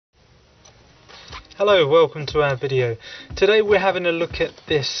Hello, welcome to our video. Today we're having a look at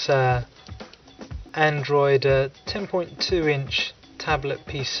this Android 10.2 inch tablet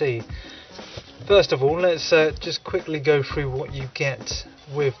PC. First of all, let's just quickly go through what you get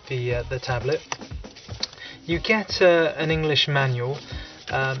with the tablet. You get an English manual.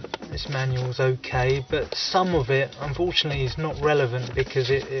 This manual's okay, but some of it unfortunately is not relevant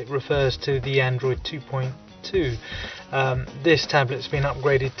because it refers to the Android 2.2. This tablet's been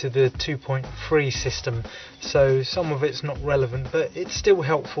upgraded to the 2.3 system, so some of it's not relevant, but it's still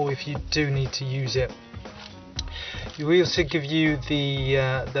helpful if you do need to use it. We also give you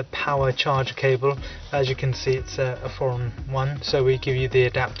the power charger cable. As you can see, it's a foreign one, so we give you the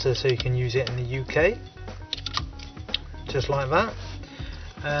adapter so you can use it in the UK, just like that.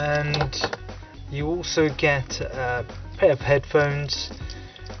 And you also get a pair of headphones.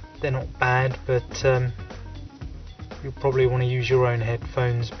 They're not bad, but you'll probably want to use your own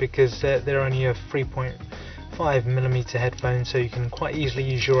headphones because they're only a 3.5mm headphone, so you can quite easily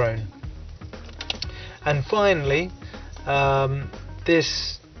use your own. And finally,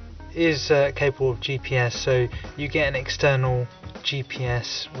 this is capable of GPS, so you get an external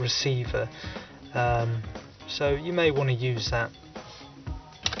GPS receiver, so you may want to use that.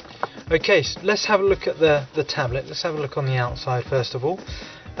 Okay, so let's have a look at the tablet. Let's have a look on the outside first of all.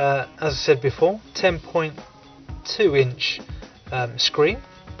 As I said before, 10.2 inch screen.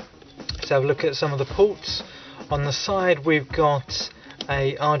 Let's have a look at some of the ports. On the side we've got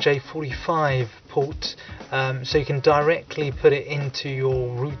a RJ45 port, so you can directly put it into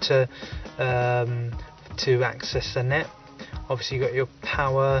your router to access the net. Obviously you've got your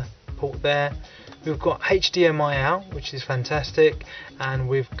power port there. We've got HDMI out, which is fantastic, and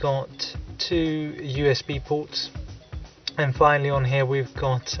we've got two USB ports. And finally on here we've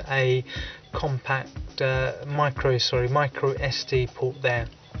got a compact micro SD port there.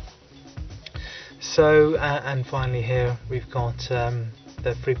 So and finally here we've got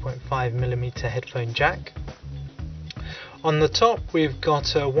the 3.5mm headphone jack. On the top we've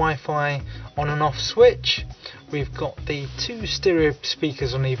got a Wi-Fi on and off switch. We've got the two stereo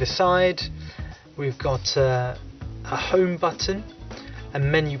speakers on either side. We've got a home button, a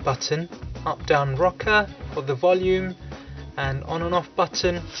menu button, up down rocker for the volume, and on and off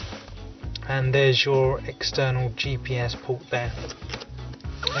button, and there's your external GPS port there.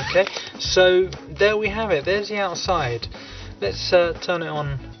 Okay, so there we have it. There's the outside. Let's turn it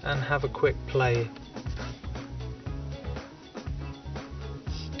on and have a quick play.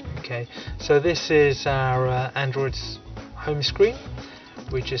 Okay, so this is our Android's home screen.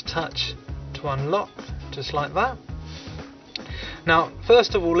 We just touch to unlock, just like that. Now,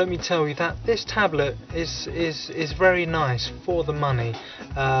 first of all, let me tell you that this tablet is very nice for the money.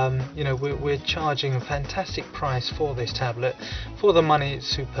 You know, we're charging a fantastic price for this tablet. For the money, it's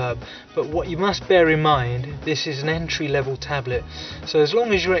superb. But what you must bear in mind, this is an entry-level tablet. So as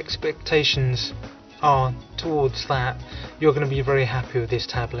long as your expectations are towards that, you're going to be very happy with this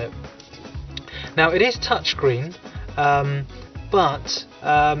tablet. Now, it is touchscreen, but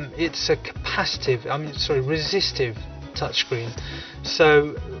it's a resistive touchscreen.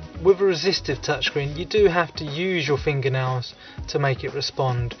 So with a resistive touchscreen you do have to use your fingernails to make it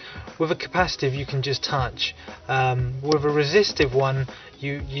respond. With a capacitive you can just touch. With a resistive one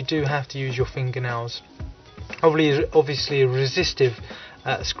you do have to use your fingernails. Obviously a resistive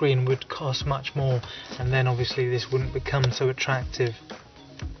screen would cost much more, and then obviously this wouldn't become so attractive.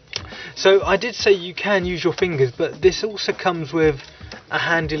 So I did say you can use your fingers, but this also comes with a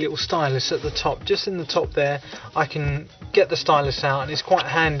handy little stylus at the top. Just in the top there I can get the stylus out, and it's quite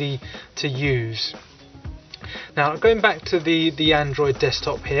handy to use. Now going back to the Android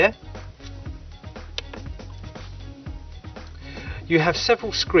desktop here, you have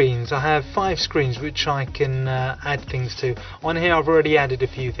several screens. I have 5 screens which I can add things to. On here I've already added a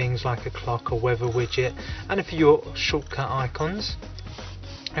few things like a clock, a weather widget, and a few shortcut icons.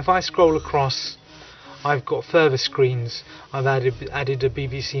 If I scroll across, I've got further screens. I've added a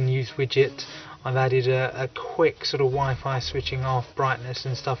BBC News widget. I've added a quick sort of Wi-Fi switching off brightness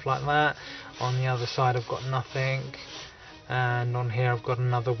and stuff like that. On the other side I've got nothing, and on here I've got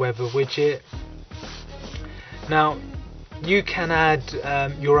another weather widget. Now you can add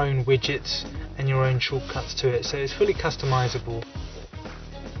your own widgets and your own shortcuts to it, so it's fully customizable.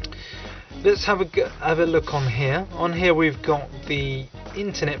 Let's have a look on here. On here we've got the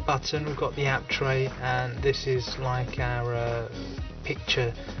internet button, we've got the app tray, and this is like our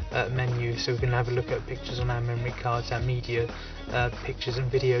picture menu, so we can have a look at pictures on our memory cards, our media pictures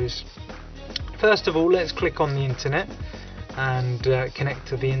and videos. First of all, let's click on the internet and connect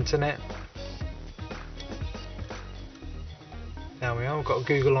to the internet. There we are, we've got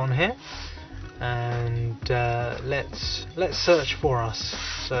Google on here, and let's search for us.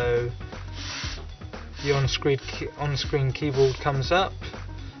 So the on-screen keyboard comes up.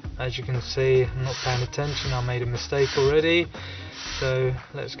 As you can see, I'm not paying attention, I made a mistake already, so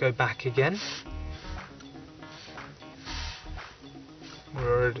let's go back again.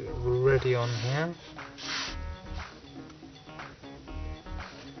 We're already on here.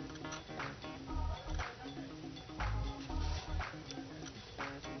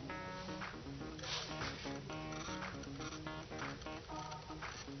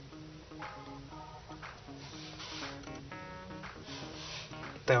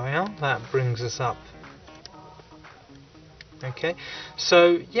 There we are, that brings us up. Okay,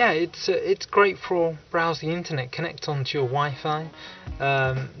 so yeah, it's great for browse the internet, connect onto your Wi-Fi,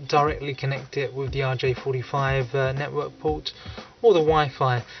 directly connect it with the RJ45 network port or the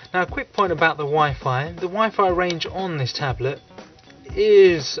Wi-Fi. Now, a quick point about the Wi-Fi. The Wi-Fi range on this tablet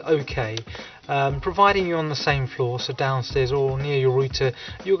is okay. Providing you're on the same floor, so downstairs or near your router,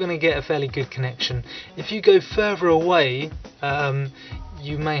 you're going to get a fairly good connection. If you go further away,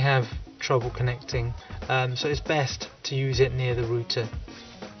 you may have trouble connecting, so it's best to use it near the router.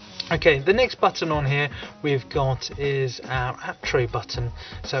 Okay, the next button on here we've got is our app tray button.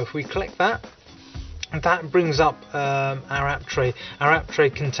 So if we click that, that brings up our app tray. Our app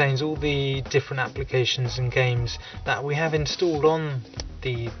tray contains all the different applications and games that we have installed on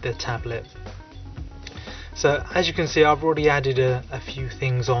the tablet. So as you can see, I've already added a few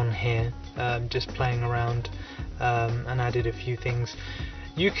things on here, just playing around, and added a few things.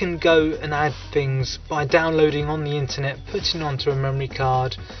 You can go and add things by downloading on the internet, putting onto a memory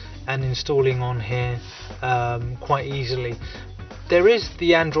card and installing on here quite easily. There is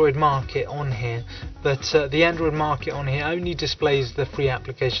the Android market on here, but the Android market on here only displays the free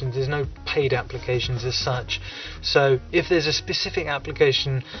applications. There's no paid applications as such. So if there's a specific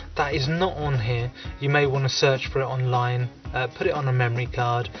application that is not on here, you may want to search for it online, put it on a memory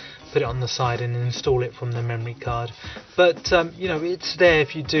card, put it on the side and install it from the memory card. But you know, it's there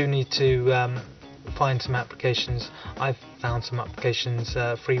if you do need to find some applications. I've found some applications,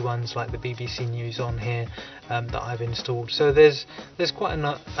 free ones like the BBC News on here, that I've installed. So there's quite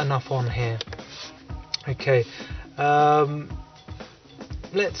enough on here. Okay,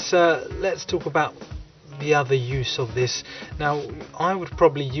 let's talk about the other use of this. Now, I would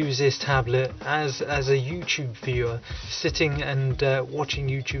probably use this tablet as a YouTube viewer, sitting and watching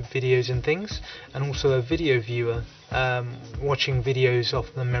YouTube videos and things, and also a video viewer, watching videos off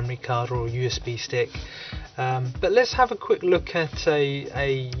the memory card or USB stick. But let's have a quick look at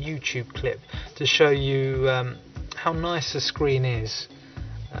a YouTube clip to show you how nice the screen is.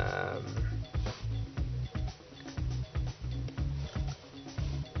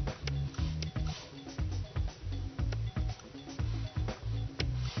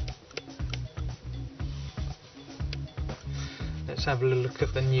 Let's have a look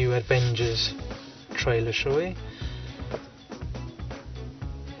at the new Avengers trailer, shall we?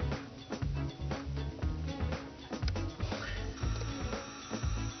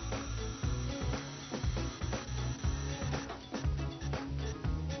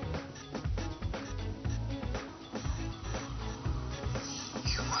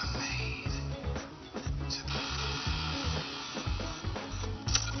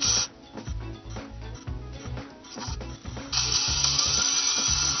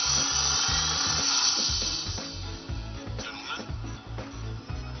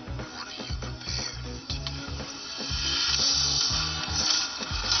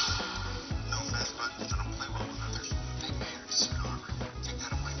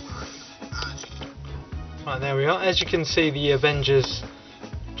 Right, there we are. As you can see, the Avengers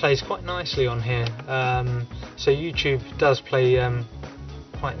plays quite nicely on here. So YouTube does play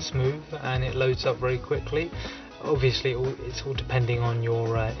quite smooth, and it loads up very quickly. Obviously, it's all depending on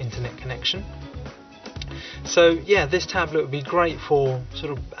your internet connection. So yeah, this tablet would be great for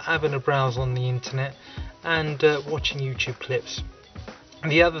sort of having a browse on the internet and watching YouTube clips.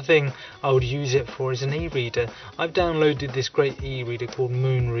 The other thing I would use it for is an e-reader. I've downloaded this great e-reader called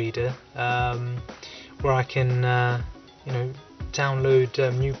Moon Reader, where I can you know,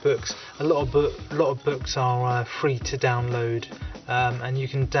 download new books. A lot of books are free to download, and you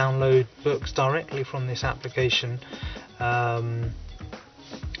can download books directly from this application,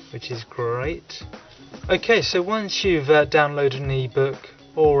 which is great. Okay, so once you've downloaded an ebook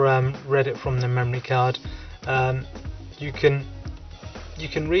or read it from the memory card, you can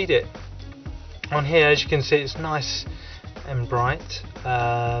read it. On here, as you can see, it's nice and bright,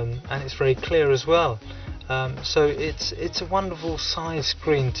 and it's very clear as well. So it's a wonderful size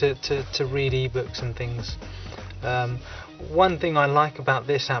screen to read ebooks and things. One thing I like about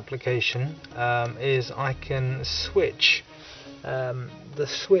this application is I can switch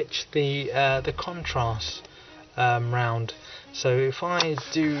the contrast round. So if I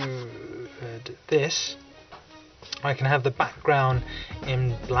do this, I can have the background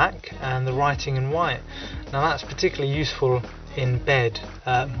in black and the writing in white. Now that's particularly useful in bed,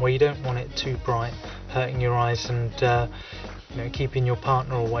 where you don't want it too bright, hurting your eyes and keeping your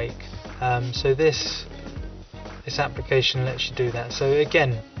partner awake. So this application lets you do that. So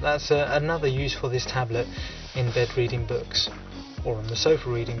again, that's another use for this tablet in bed reading books, or on the sofa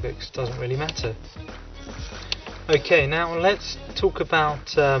reading books, doesn't really matter. Okay, now let's talk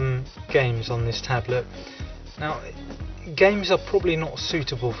about games on this tablet. Now, games are probably not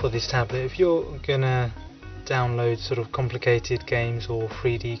suitable for this tablet. If you're gonna download sort of complicated games or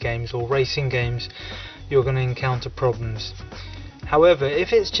 3D games or racing games, you're going to encounter problems. However,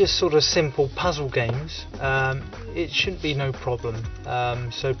 if it's just sort of simple puzzle games, it shouldn't be no problem.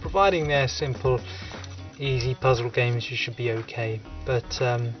 So providing they're simple, easy puzzle games, you should be okay. But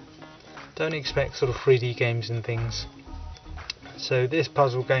don't expect sort of 3D games and things. So this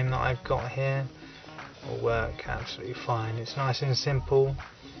puzzle game that I've got here will work absolutely fine. It's nice and simple.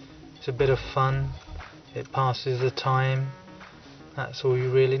 It's a bit of fun. It passes the time. That's all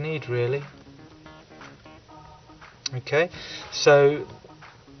you really need, really. Okay, so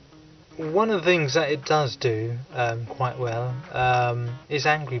one of the things that it does do quite well is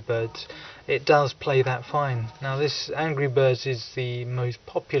Angry Birds. It does play that fine. Now this Angry Birds is the most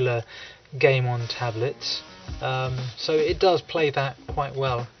popular game on tablets, so it does play that quite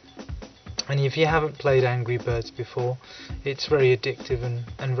well. And if you haven't played Angry Birds before, it's very addictive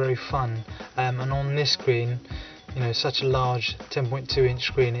and very fun. And on this screen, such a large 10.2-inch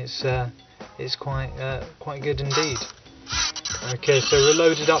screen, it's quite good indeed. Okay, so we're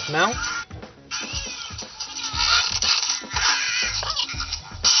loaded up now.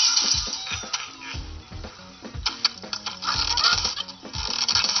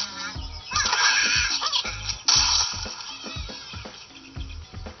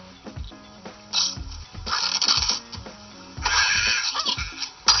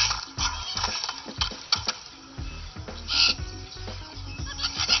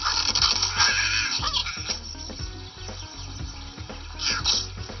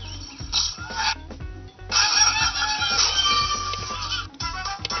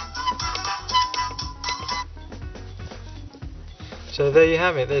 So there you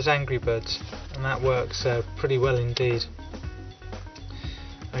have it, there's Angry Birds, and that works pretty well indeed.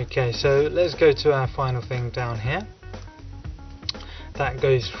 Okay, so let's go to our final thing down here. That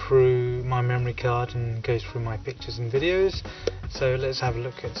goes through my memory card and goes through my pictures and videos. So let's have a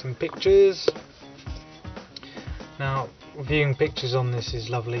look at some pictures. Now, viewing pictures on this is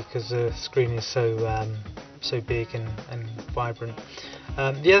lovely because the screen is so big and vibrant.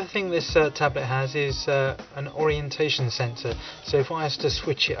 The other thing this tablet has is an orientation sensor. So if I was to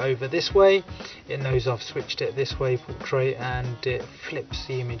switch it over this way, it knows I've switched it this way, portrait, and it flips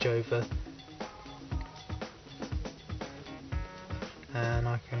the image over. And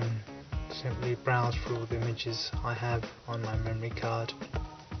I can simply browse through all the images I have on my memory card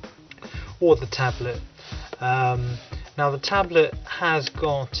or the tablet. Now the tablet has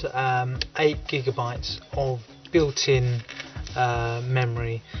got 8 GB of built-in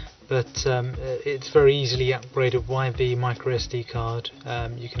memory, but it's very easily upgraded via the micro SD card.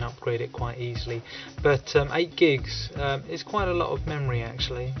 You can upgrade it quite easily, but 8 gigs is quite a lot of memory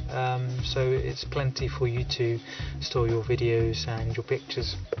actually, so it's plenty for you to store your videos and your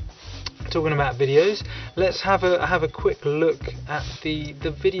pictures. Talking about videos, let's have a quick look at the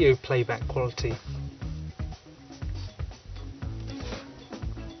video playback quality.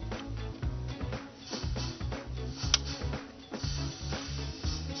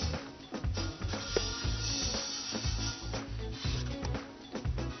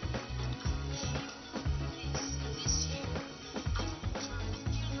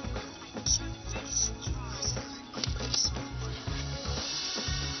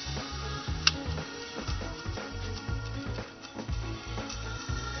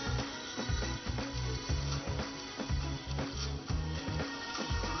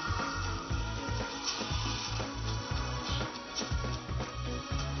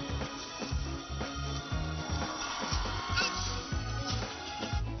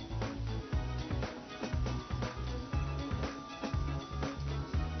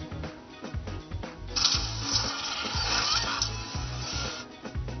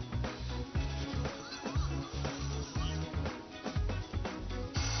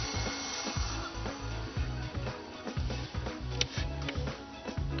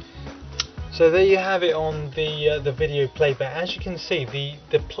 So there you have it on the video playback. As you can see,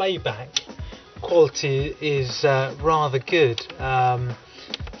 the playback quality is rather good.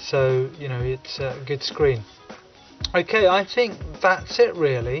 So you know, it's a good screen. Okay, I think that's it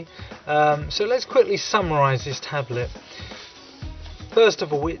really. So let's quickly summarize this tablet. First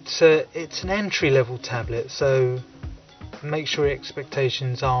of all, it's an entry-level tablet, so make sure your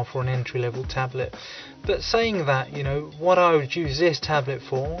expectations are for an entry-level tablet. But saying that, you know, what I would use this tablet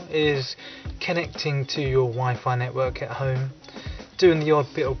for is connecting to your Wi-Fi network at home, doing the odd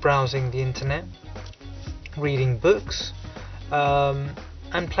bit of browsing the internet, reading books,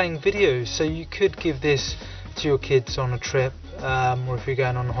 and playing videos. So you could give this to your kids on a trip, or if you're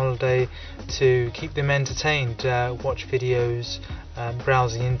going on a holiday, to keep them entertained, watch videos,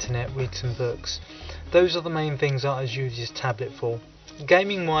 browse the internet, read some books. Those are the main things that I use this tablet for.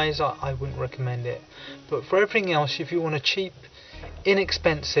 Gaming wise, I wouldn't recommend it, but for everything else, if you want a cheap,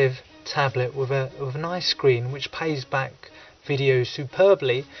 inexpensive tablet with a nice screen which pays back videos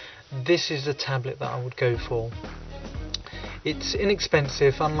superbly, this is the tablet that I would go for. It's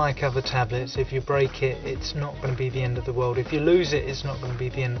inexpensive, unlike other tablets. If you break it, it's not going to be the end of the world. If you lose it, it's not going to be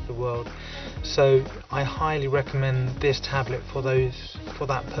the end of the world. So I highly recommend this tablet for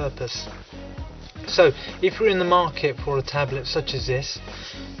that purpose. So if you're in the market for a tablet such as this,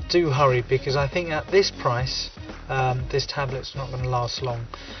 do hurry, because I think at this price, this tablet's not going to last long.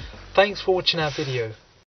 Thanks for watching our video.